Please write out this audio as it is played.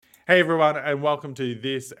Hey everyone, and welcome to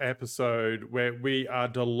this episode where we are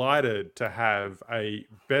delighted to have a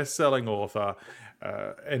best-selling author,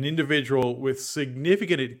 an individual with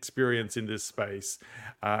significant experience in this space,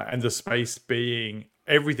 and the space being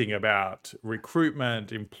everything about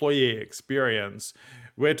recruitment, employee experience.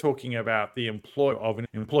 We're talking about the employer of an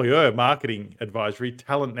employer marketing advisory,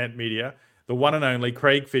 TalentNet Media, the one and only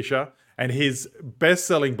Craig Fisher, and his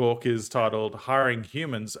best-selling book is titled "Hiring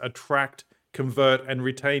Humans: Attract, Convert, and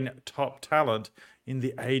Retain Top Talent in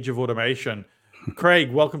the Age of Automation."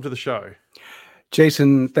 Craig, welcome to the show.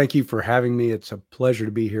 Jason, thank you for having me. It's a pleasure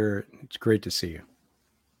to be here. It's great to see you.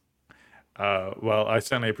 Well, I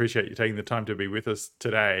certainly appreciate you taking the time to be with us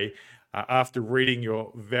today. After reading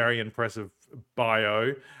your very impressive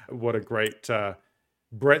bio, what a great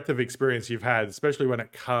breadth of experience you've had, especially when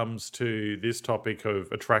it comes to this topic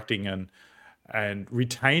of attracting and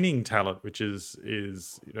retaining talent, which is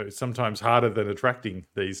sometimes harder than attracting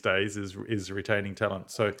these days, is retaining talent.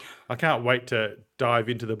 So I can't wait to dive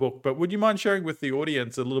into the book. But would you mind sharing with the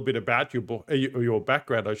audience a little bit about your book, your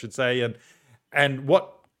background, I should say, and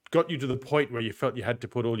what got you to the point where you felt you had to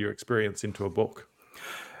put all your experience into a book?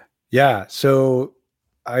 Yeah. So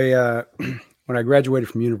I when I graduated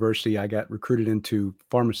from university, I got recruited into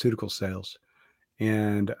pharmaceutical sales,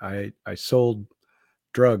 and I sold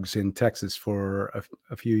drugs in Texas for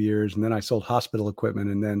a few years, and then I sold hospital equipment.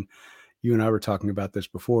 And then you and I were talking about this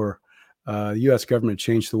before. The U.S. government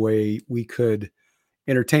changed the way we could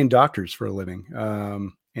entertain doctors for a living,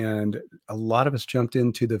 and a lot of us jumped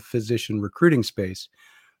into the physician recruiting space.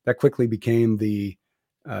 That quickly became the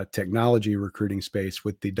technology recruiting space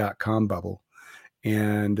with the .com bubble.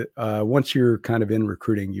 And once you're kind of in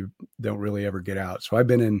recruiting, you don't really ever get out. So I've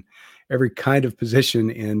been in every kind of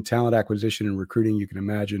position in talent acquisition and recruiting you can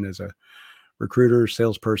imagine, as a recruiter,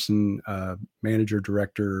 salesperson, manager,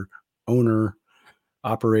 director, owner,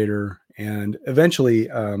 operator. And eventually,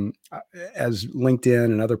 as LinkedIn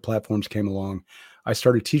and other platforms came along, I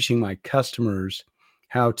started teaching my customers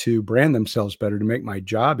how to brand themselves better to make my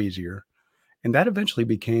job easier. And that eventually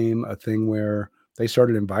became a thing where they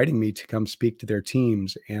started inviting me to come speak to their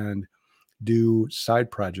teams and do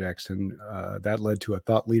side projects. And that led to a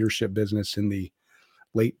thought leadership business in the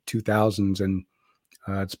late 2000s. And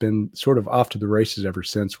it's been sort of off to the races ever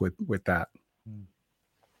since with that.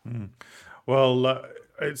 Mm. Well,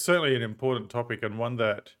 it's certainly an important topic, and one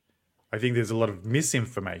that I think there's a lot of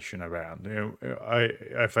misinformation around.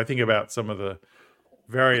 If I think about some of the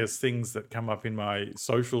various things that come up in my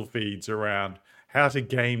social feeds around how to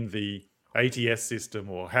game the ATS system,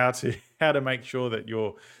 or how to make sure that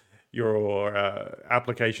your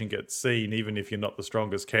application gets seen even if you're not the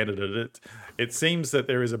strongest candidate. It seems that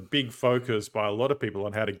there is a big focus by a lot of people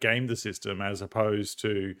on how to game the system, as opposed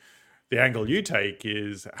to the angle you take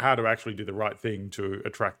is how to actually do the right thing to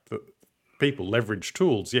attract the people. Leverage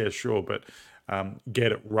tools, yeah, sure, but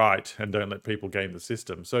get it right and don't let people game the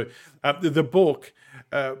system. So the book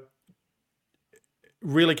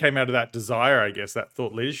really came out of that desire, I guess, that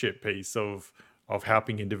thought leadership piece of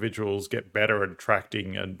helping individuals get better at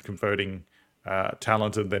attracting and converting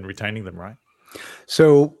talent and then retaining them, right?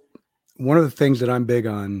 So one of the things that I'm big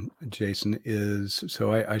on, Jason, is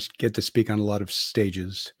I get to speak on a lot of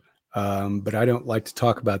stages, but I don't like to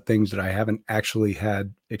talk about things that I haven't actually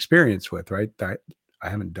had experience with, right? That I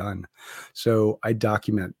haven't done. So I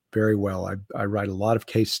document very well. I write a lot of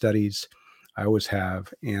case studies. I always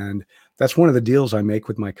have. And that's one of the deals I make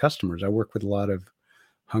with my customers. I work with a lot of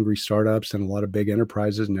hungry startups and a lot of big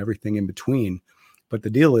enterprises and everything in between. But the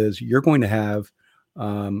deal is you're going to have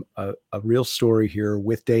a real story here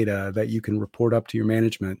with data that you can report up to your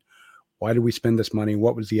management. Why did we spend this money?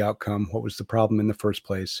 What was the outcome? What was the problem in the first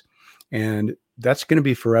place? And that's going to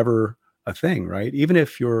be forever a thing, right? Even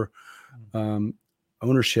if your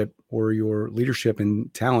ownership or your leadership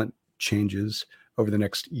and talent changes over the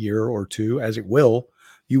next year or two, as it will,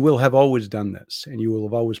 you will have always done this, and you will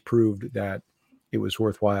have always proved that it was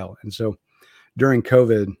worthwhile. And so during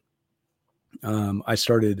COVID, I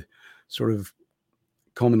started sort of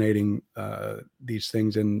culminating these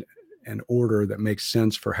things in an order that makes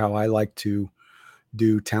sense for how I like to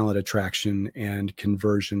do talent attraction and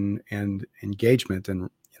conversion and engagement, and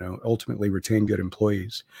ultimately retain good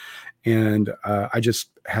employees. And I just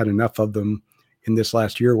had enough of them in this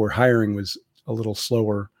last year where hiring was a little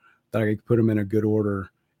slower, that I could put them in a good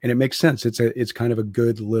order. And it makes sense. It's kind of a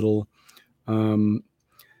good little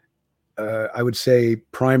I would say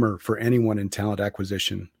primer for anyone in talent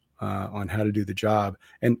acquisition on how to do the job.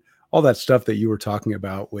 And all that stuff that you were talking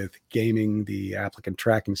about with gaming the applicant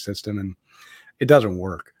tracking system, and it doesn't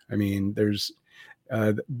work. I mean, there's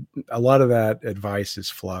a lot of that advice is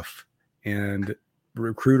fluff, and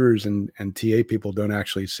recruiters and TA people don't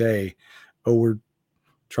actually say, oh, we're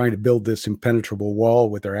trying to build this impenetrable wall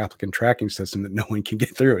with our applicant tracking system that no one can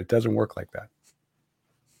get through. It doesn't work like that.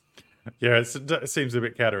 Yeah, it seems a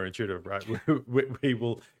bit counterintuitive, right? We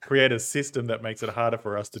will create a system that makes it harder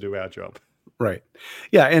for us to do our job. Right.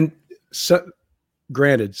 Yeah. And so,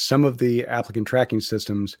 granted, some of the applicant tracking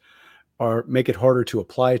systems make it harder to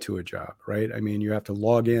apply to a job, right? I mean, you have to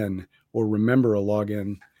log in or remember a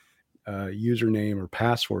login username or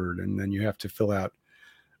password, and then you have to fill out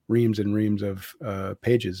reams and reams of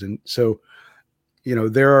pages. And so,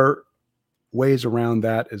 there are ways around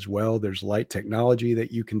that as well. There's light technology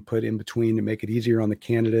that you can put in between to make it easier on the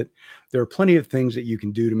candidate. There are plenty of things that you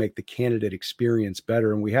can do to make the candidate experience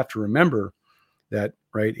better. And we have to remember that,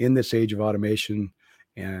 right, in this age of automation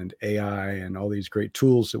and AI and all these great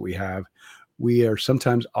tools that we are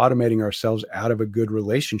sometimes automating ourselves out of a good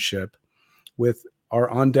relationship with our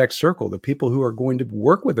on-deck circle, the people who are going to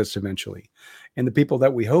work with us eventually, and the people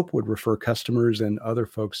that we hope would refer customers and other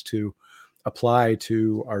folks to apply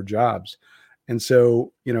to our jobs. And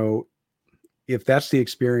so, if that's the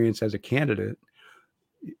experience as a candidate,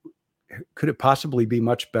 could it possibly be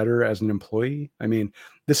much better as an employee? I mean,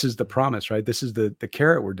 this is the promise, right? This is the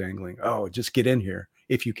carrot we're dangling. Oh, just get in here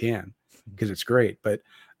if you can, because it's great. But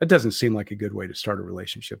it doesn't seem like a good way to start a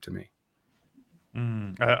relationship to me.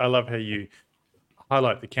 I love how you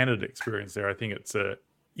highlight the candidate experience there. I think it's a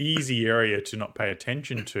easy area to not pay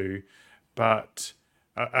attention to, but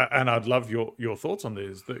and I'd love your thoughts on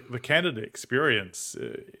this. The candidate experience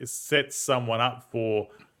sets someone up for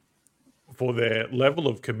their level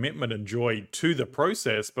of commitment and joy to the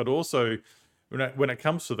process, but also when it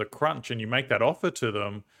comes to the crunch and you make that offer to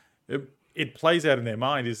them, it plays out in their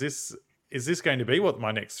mind. Is this going to be what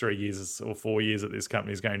my next 3 years or 4 years at this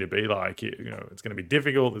company is going to be like? It's going to be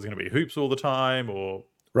difficult. There's going to be hoops all the time, or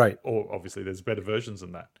obviously there's better versions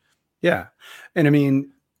than that. Yeah. And I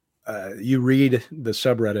mean, you read the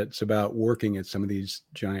subreddits about working at some of these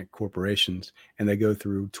giant corporations, and they go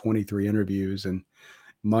through 23 interviews and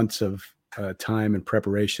months of time and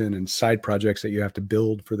preparation and side projects that you have to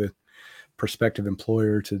build for the prospective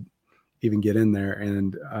employer to even get in there.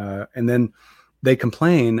 And then they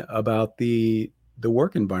complain about the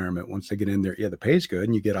work environment once they get in there. Yeah, the pay's good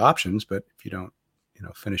and you get options, but if you don't,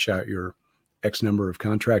 finish out your X number of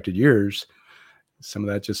contracted years, some of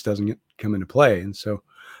that just doesn't come into play. And so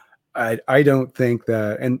I don't think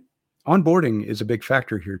that, and onboarding is a big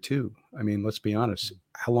factor here too. I mean, let's be honest.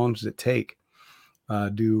 How long does it take?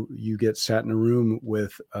 Do you get sat in a room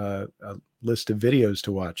with a list of videos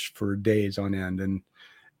to watch for days on end and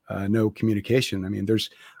no communication? I mean, there's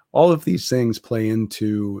all of these things play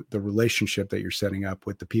into the relationship that you're setting up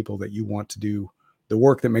with the people that you want to do the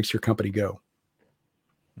work that makes your company go.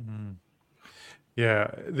 Mm.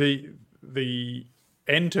 Yeah, the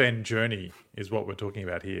end-to-end journey is what we're talking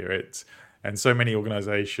about here. And so many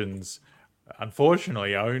organizations,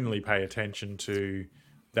 unfortunately, only pay attention to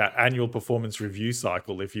that annual performance review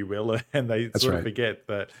cycle, if you will, and they sort of forget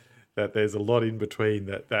that there's a lot in between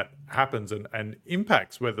that happens and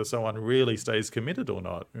impacts whether someone really stays committed or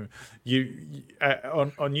not.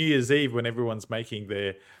 On New Year's Eve, when everyone's making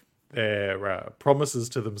their promises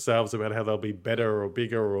to themselves about how they'll be better or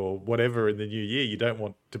bigger or whatever in the new year, you don't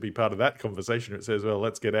want to be part of that conversation. It says, well,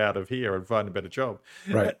 let's get out of here and find a better job.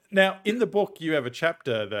 Right. Now, in the book, you have a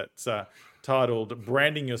chapter that's titled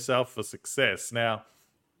Branding Yourself for Success. Now,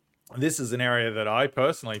 this is an area that I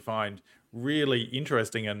personally find really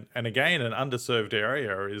interesting. And again, an underserved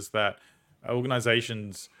area is that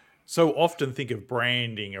organizations so often think of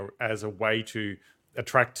branding as a way to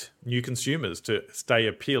attract new consumers, to stay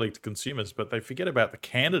appealing to consumers, but they forget about the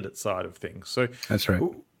candidate side of things. So that's right.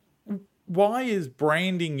 Why is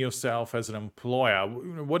branding yourself as an employer?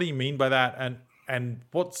 What do you mean by that? And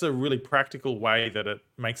what's a really practical way that it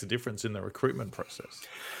makes a difference in the recruitment process?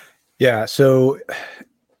 Yeah. So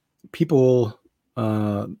people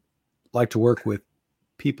like to work with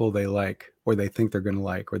people they like, or they think they're going to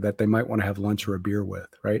like, or that they might want to have lunch or a beer with,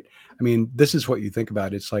 right? I mean, this is what you think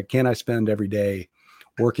about. It's like, can I spend every day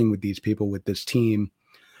working with these people, with this team?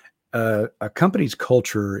 A company's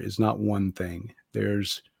culture is not one thing.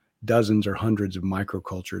 There's dozens or hundreds of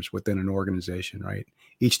microcultures within an organization, right?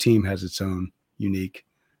 Each team has its own unique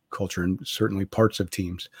culture, and certainly parts of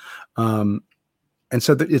teams. And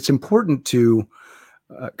so it's important to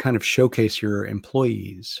kind of showcase your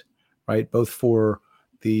employees, right? Both for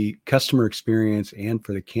the customer experience and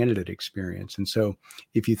for the candidate experience. And so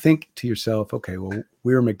if you think to yourself, okay, well,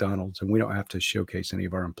 we're McDonald's and we don't have to showcase any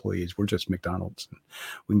of our employees. We're just McDonald's and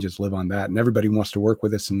we can just live on that. And everybody wants to work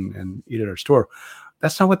with us and eat at our store.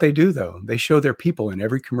 That's not what they do, though. They show their people in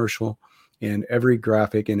every commercial, in every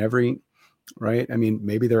graphic, in every, right? I mean,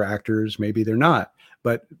 maybe they're actors, maybe they're not,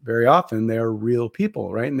 but very often they're real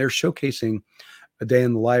people, right? And they're showcasing a day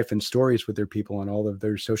in the life and stories with their people on all of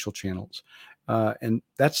their social channels. And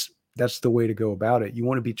that's the way to go about it. You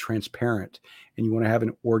want to be transparent, and you want to have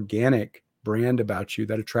an organic brand about you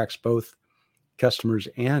that attracts both customers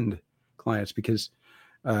and clients, because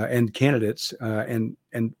and candidates, and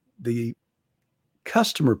the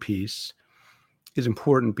customer piece is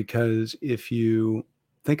important, because if you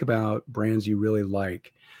think about brands you really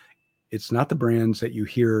like, it's not the brands that you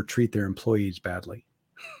hear treat their employees badly.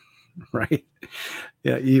 Right?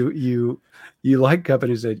 Yeah, you like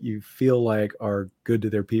companies that you feel like are good to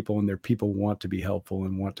their people, and their people want to be helpful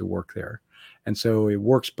and want to work there. And so it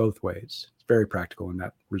works both ways. It's very practical in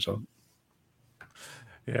that result.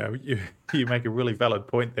 Yeah, you make a really valid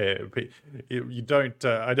point there. You don't.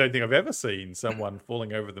 I don't think I've ever seen someone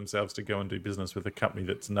falling over themselves to go and do business with a company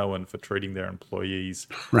that's known for treating their employees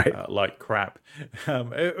Right. like crap.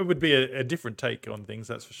 It would be a different take on things,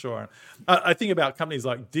 that's for sure. I think about companies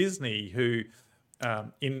like Disney, who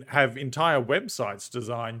have entire websites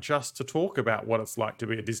designed just to talk about what it's like to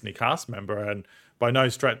be a Disney cast member. And by no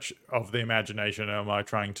stretch of the imagination am I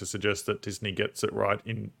trying to suggest that Disney gets it right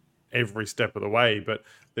in every step of the way, but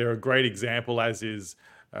they're a great example, as is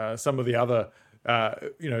some of the other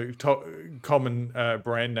common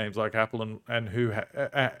brand names like Apple and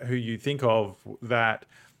who you think of, that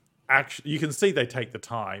actually you can see they take the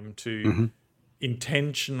time to Mm-hmm.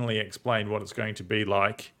 intentionally explain what it's going to be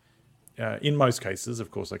like. In most cases,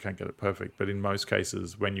 of course, they can't get it perfect, but in most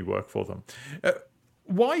cases, when you work for them.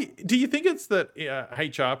 Why do you think it's that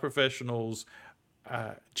HR professionals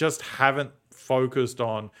just haven't focused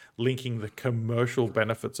on linking the commercial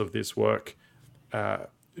benefits of this work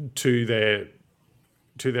to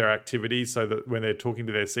their activities, so that when they're talking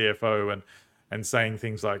to their CFO and saying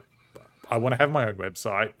things like, I want to have my own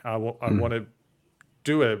website, I want to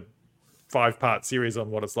do a 5-part series on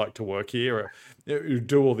what it's like to work here, or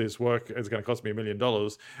do all this work, it's going to cost me $1 million,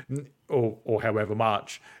 or however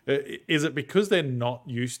much. Is it because they're not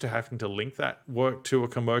used to having to link that work to a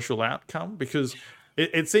commercial outcome? Because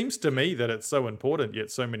it seems to me that it's so important,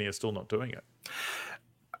 yet so many are still not doing it.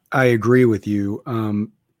 I agree with you.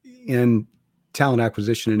 In talent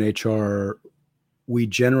acquisition and HR, we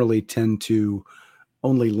generally tend to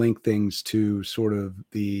only link things to sort of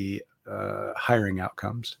the hiring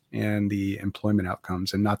outcomes and the employment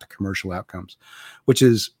outcomes, and not the commercial outcomes, which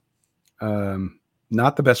is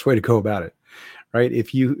not the best way to go about it, right?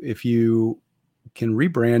 If you can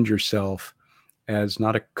rebrand yourself as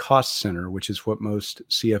not a cost center, which is what most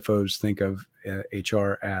CFOs think of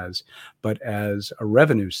HR as, but as a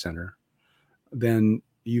revenue center, then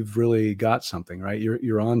you've really got something, right?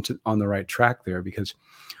 You're on the right track there, because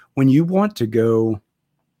when you want to go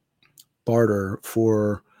barter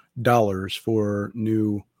for dollars for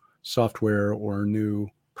new software or new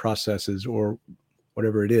processes or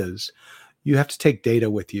whatever it is, you have to take data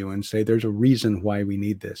with you and say, there's a reason why we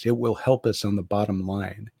need this. It will help us on the bottom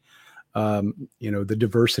line. The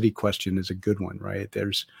diversity question is a good one, right?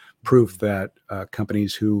 There's proof that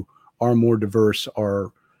companies who are more diverse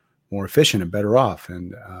are more efficient and better off,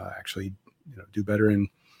 and actually do better in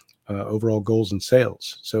overall goals and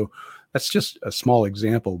sales. So that's just a small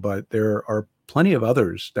example, but there are plenty of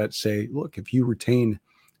others that say, look, if you retain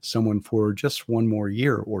someone for just 1 more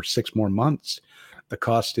year or 6 more months, the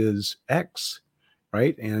cost is X,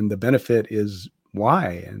 right? And the benefit is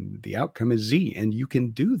Y, and the outcome is Z, and you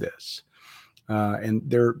can do this. And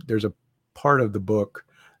there's a part of the book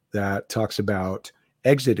that talks about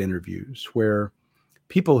exit interviews, where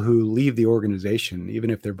people who leave the organization, even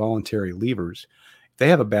if they're voluntary leavers, if they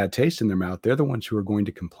have a bad taste in their mouth, they're the ones who are going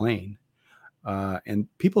to complain. And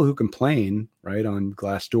people who complain, right, on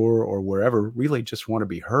Glassdoor or wherever, really just want to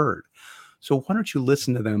be heard. So why don't you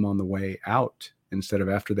listen to them on the way out instead of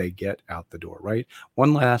after they get out the door, right?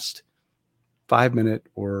 One last 5-minute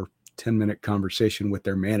or 10-minute conversation with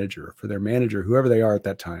their manager, for their manager, whoever they are at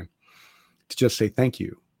that time, to just say, thank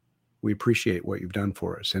you. We appreciate what you've done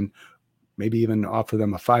for us. And maybe even offer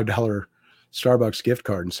them a $5 Starbucks gift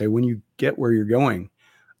card and say, when you get where you're going,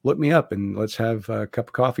 look me up and let's have a cup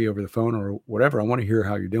of coffee over the phone or whatever. I want to hear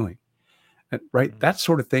how you're doing. And, right. That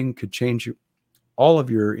sort of thing could change all of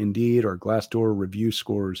your Indeed or Glassdoor review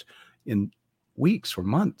scores in weeks or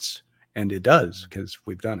months. And it does, because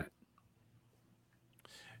we've done it.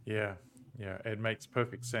 Yeah, it makes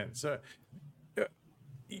perfect sense.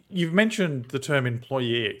 You've mentioned the term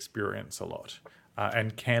employee experience a lot,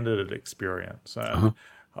 and candidate experience.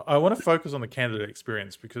 I want to focus on the candidate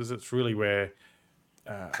experience, because it's really where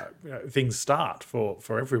things start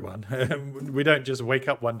for everyone. We don't just wake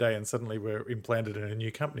up one day and suddenly we're implanted in a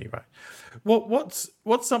new company, right?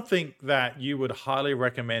 What's something that you would highly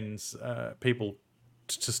recommend people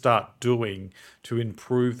to start doing to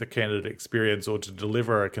improve the candidate experience, or to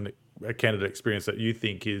deliver a candidate experience that you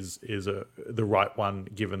think is the right one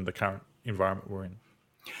given the current environment we're in?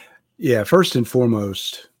 Yeah, first and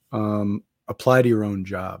foremost, apply to your own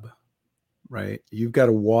job, right? You've got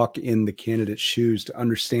to walk in the candidate's shoes to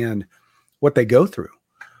understand what they go through.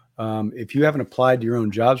 If you haven't applied to your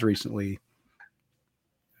own jobs recently,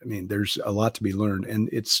 I mean, there's a lot to be learned. And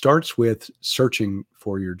it starts with searching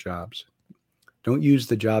for your jobs. Don't use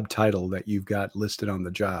the job title that you've got listed on the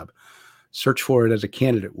job. Search for it as a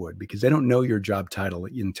candidate would, because they don't know your job title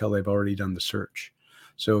until they've already done the search.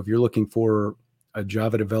 So if you're looking for a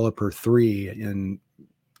Java developer 3 in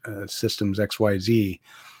systems XYZ,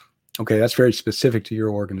 okay, that's very specific to your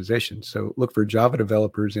organization. So look for Java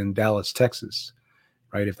developers in Dallas, Texas,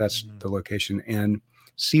 right? If that's the location, and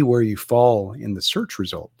see where you fall in the search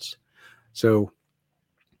results. So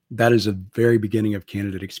that is a very beginning of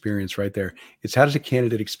candidate experience right there. It's how does a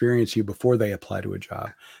candidate experience you before they apply to a job?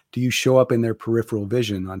 Do you show up in their peripheral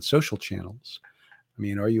vision on social channels? I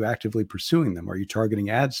mean, are you actively pursuing them? Are you targeting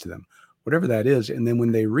ads to them? Whatever that is. And then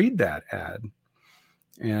when they read that ad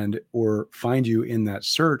and or find you in that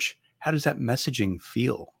search, how does that messaging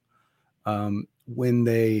feel? When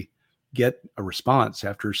they get a response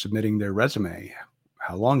after submitting their resume,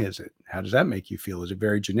 how long is it? How does that make you feel? Is it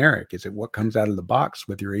very generic? Is it what comes out of the box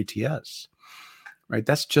with your ATS? Right?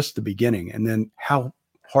 That's just the beginning. And then how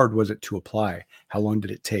hard was it to apply? How long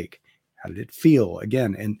did it take? How did it feel?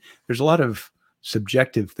 Again, and there's a lot of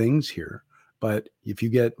subjective things here, but if you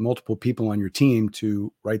get multiple people on your team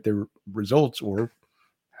to write their results or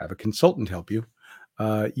have a consultant help you,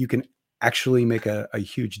 you can actually make a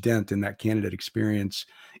huge dent in that candidate experience,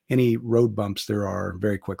 any road bumps there are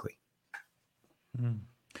very quickly.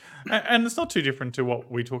 And it's not too different to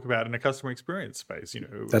what we talk about in a customer experience space.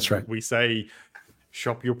 That's right. We say,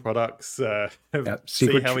 shop your products.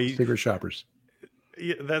 Secret shoppers.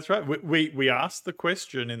 Yeah, that's right. We ask the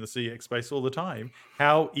question in the CX space all the time: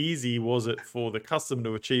 how easy was it for the customer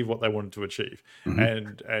to achieve what they wanted to achieve?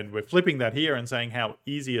 Mm-hmm. And we're flipping that here and saying how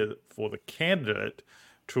easy is it for the candidate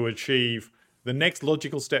to achieve the next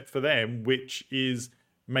logical step for them, which is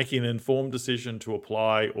making an informed decision to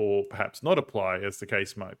apply or perhaps not apply, as the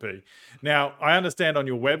case might be. Now, I understand on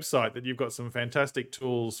your website that you've got some fantastic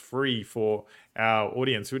tools free for our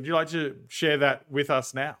audience. Would you like to share that with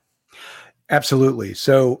us now? Absolutely.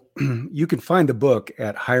 So you can find the book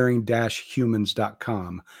at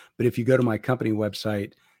hiring-humans.com. But if you go to my company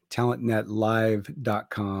website,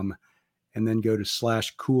 talentnetlive.com, and then go to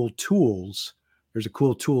 /cool tools, there's a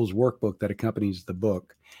cool tools workbook that accompanies the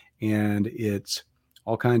book. And it's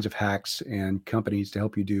all kinds of hacks and companies to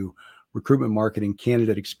help you do recruitment marketing,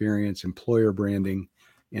 candidate experience, employer branding,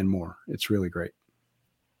 and more. It's really great.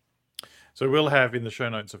 So we'll have in the show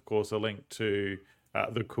notes, of course, a link to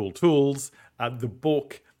the cool tools, the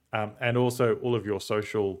book, and also all of your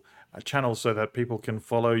social channels so that people can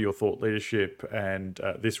follow your thought leadership and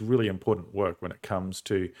this really important work when it comes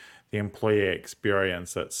to the employee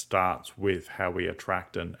experience that starts with how we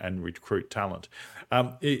attract and recruit talent.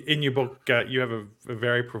 In your book, you have a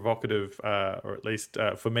very provocative, or at least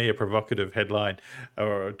for me, a provocative headline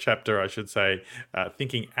or a chapter, I should say,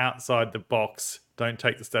 thinking outside the box. Don't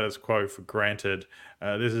take the status quo for granted.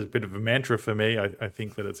 This is a bit of a mantra for me. I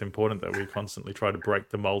think that it's important that we constantly try to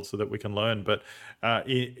break the mold so that we can learn. But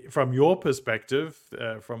from your perspective,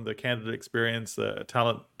 from the candidate experience, the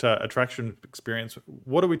talent attraction experience,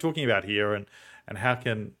 what are we talking about here, and how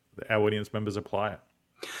can our audience members apply it?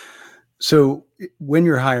 So when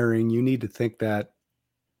you're hiring, you need to think that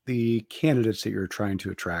the candidates that you're trying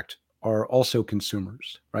to attract are also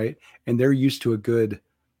consumers, right? And they're used to a good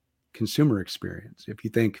consumer experience. If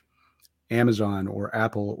you think Amazon or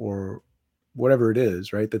Apple or whatever it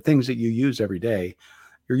is, right? The things that you use every day,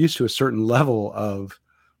 you're used to a certain level of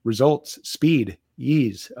results, speed,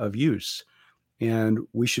 ease of use. And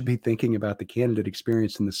we should be thinking about the candidate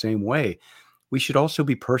experience in the same way. We should also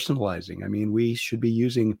be personalizing. I mean, we should be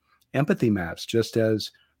using empathy maps just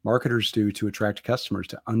as marketers do to attract customers,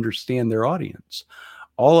 to understand their audience.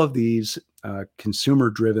 All of these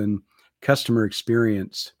consumer-driven customer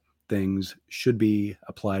experience things should be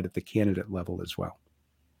applied at the candidate level as well.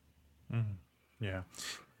 Yeah.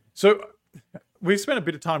 So we've spent a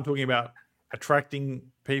bit of time talking about attracting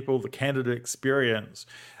people, the candidate experience,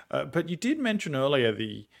 but you did mention earlier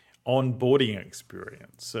the onboarding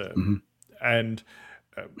experience. And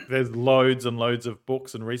there's loads and loads of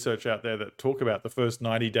books and research out there that talk about the first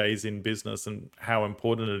 90 days in business and how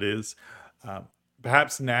important it is. Um,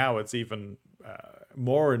 Perhaps now it's even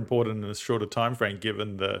more important in a shorter time frame,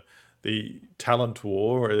 given the talent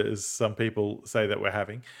war, as some people say that we're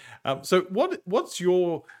having. So, what's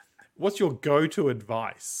your go-to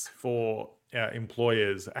advice for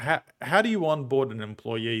employers? How do you onboard an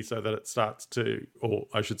employee so that it starts to, or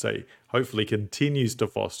I should say, hopefully continues to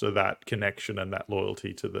foster that connection and that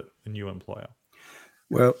loyalty to the new employer?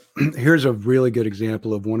 Well, here's a really good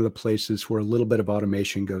example of one of the places where a little bit of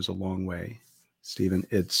automation goes a long way, Stephen.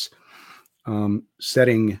 It's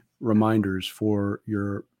setting reminders for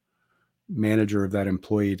your manager of that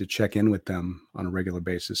employee to check in with them on a regular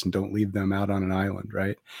basis and don't leave them out on an island,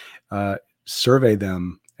 right? Survey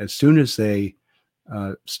them as soon as they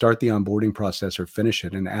start the onboarding process or finish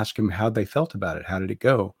it, and ask them how they felt about it. How did it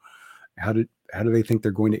go? How do they think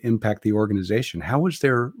they're going to impact the organization? How was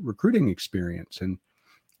their recruiting experience and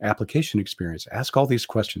application experience? Ask all these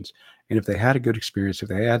questions. And if they had a good experience, if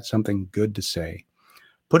they had something good to say,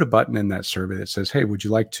 put a button in that survey that says, hey, would you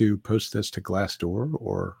like to post this to Glassdoor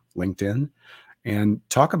or LinkedIn and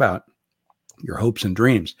talk about your hopes and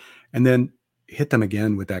dreams? And then hit them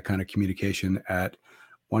again with that kind of communication at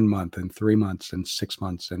 1 month and 3 months and 6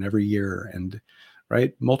 months and every year, and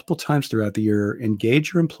right, multiple times throughout the year.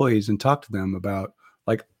 Engage your employees and talk to them about,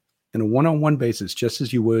 like, in a one-on-one basis, just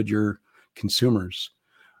as you would your consumers.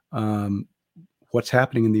 What's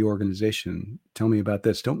happening in the organization? Tell me about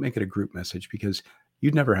this. Don't make it a group message, because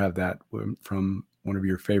you'd never have that from one of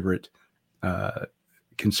your favorite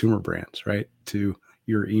consumer brands, right, to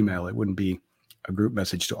your email. It wouldn't be a group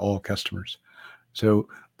message to all customers. So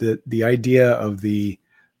the idea of the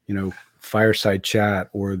fireside chat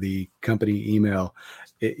or the company email,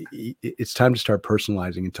 it's time to start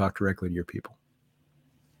personalizing and talk directly to your people.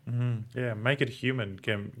 Yeah, make it human,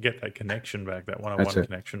 can get that connection back, that That's one-on-one it.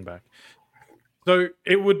 connection back. So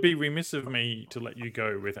it would be remiss of me to let you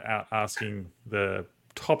go without asking the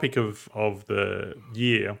topic of the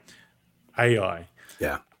year, AI.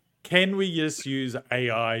 Yeah. Can we just use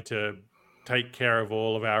AI to take care of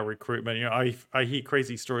all of our recruitment? I hear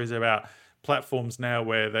crazy stories about platforms now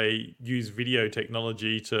where they use video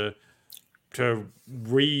technology to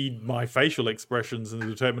read my facial expressions and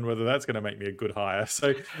determine whether that's going to make me a good hire.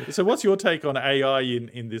 So what's your take on AI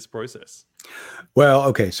in this process? Well,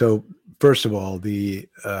 okay. So first of all, the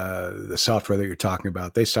software that you're talking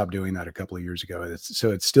about, they stopped doing that a couple of years ago.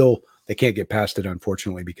 It's still, they can't get past it,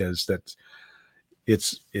 unfortunately, because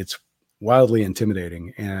it's wildly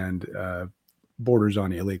intimidating and borders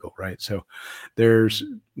on illegal, right? So there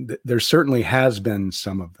certainly has been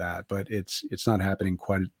some of that, but it's not happening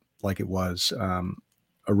quite like it was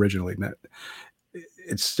originally.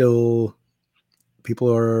 It's still,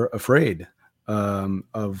 people are afraid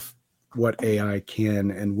of what AI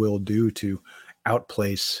can and will do to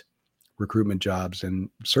outplace recruitment jobs. And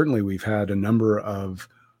certainly we've had a number of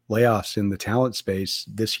layoffs in the talent space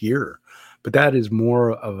this year, but that is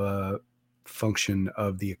more of a function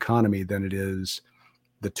of the economy than it is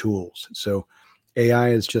the tools. So AI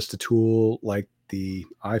is just a tool, like the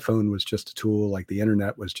iPhone was just a tool, like the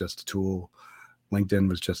internet was just a tool, LinkedIn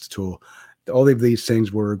was just a tool. All of these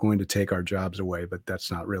things were going to take our jobs away, but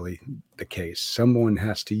that's not really the case. Someone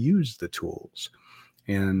has to use the tools.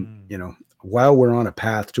 And, while we're on a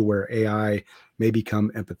path to where AI may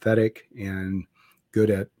become empathetic and good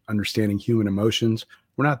at understanding human emotions,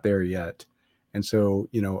 we're not there yet. And so,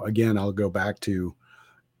 again, I'll go back to,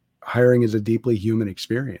 hiring is a deeply human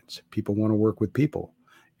experience. People want to work with people.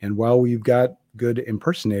 And while we've got good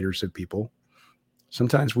impersonators of people,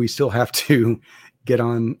 sometimes we still have to get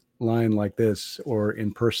online like this or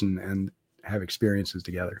in person and have experiences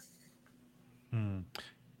together.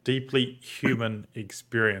 Deeply human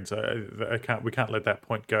experience. We can't let that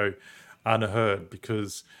point go unheard,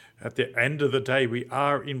 because at the end of the day, we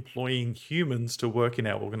are employing humans to work in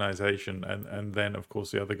our organization. And then, of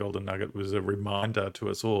course, the other golden nugget was a reminder to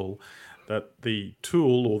us all that the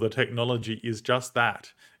tool or the technology is just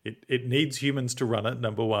that. It needs humans to run it,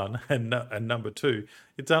 number one. And number two,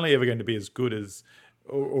 it's only ever going to be as good as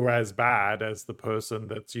or as bad as the person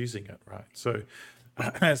that's using it, right? So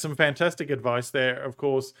some fantastic advice there. Of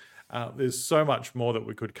course, there's so much more that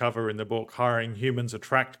we could cover in the book, Hiring Humans,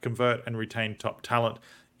 Attract, Convert, and Retain Top Talent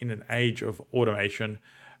in an Age of Automation.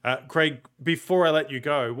 Craig, before I let you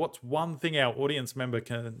go, what's one thing our audience member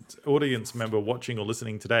watching or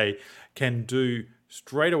listening today can do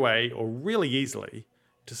straight away or really easily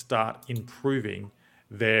to start improving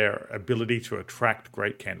their ability to attract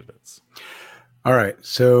great candidates? All right.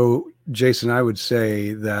 So, Jason, I would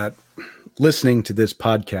say that listening to this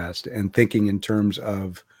podcast and thinking in terms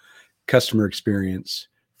of customer experience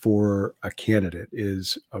for a candidate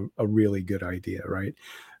is a really good idea, right?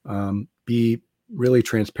 Be really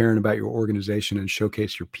transparent about your organization and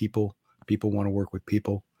showcase your people. People want to work with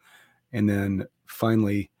people. And then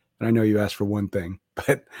finally, and I know you asked for one thing,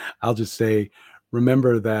 but I'll just say,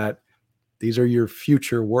 remember that these are your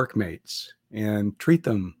future workmates and treat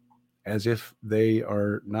them as if they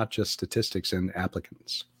are not just statistics and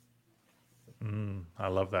applicants. I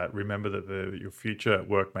love that. Remember that your future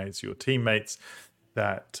workmates, your teammates,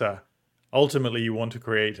 that ultimately you want to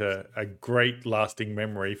create a great lasting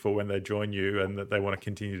memory for when they join you, and that they want to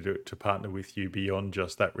continue to partner with you beyond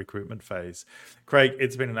just that recruitment phase. Craig,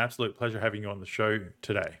 it's been an absolute pleasure having you on the show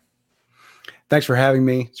today. Thanks for having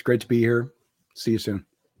me. It's great to be here. See you soon.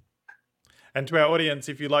 And to our audience,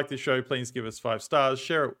 if you like this show, please give us 5 stars,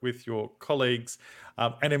 share it with your colleagues,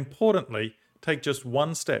 and importantly, take just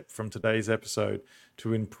one step from today's episode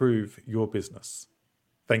to improve your business.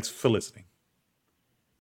 Thanks for listening.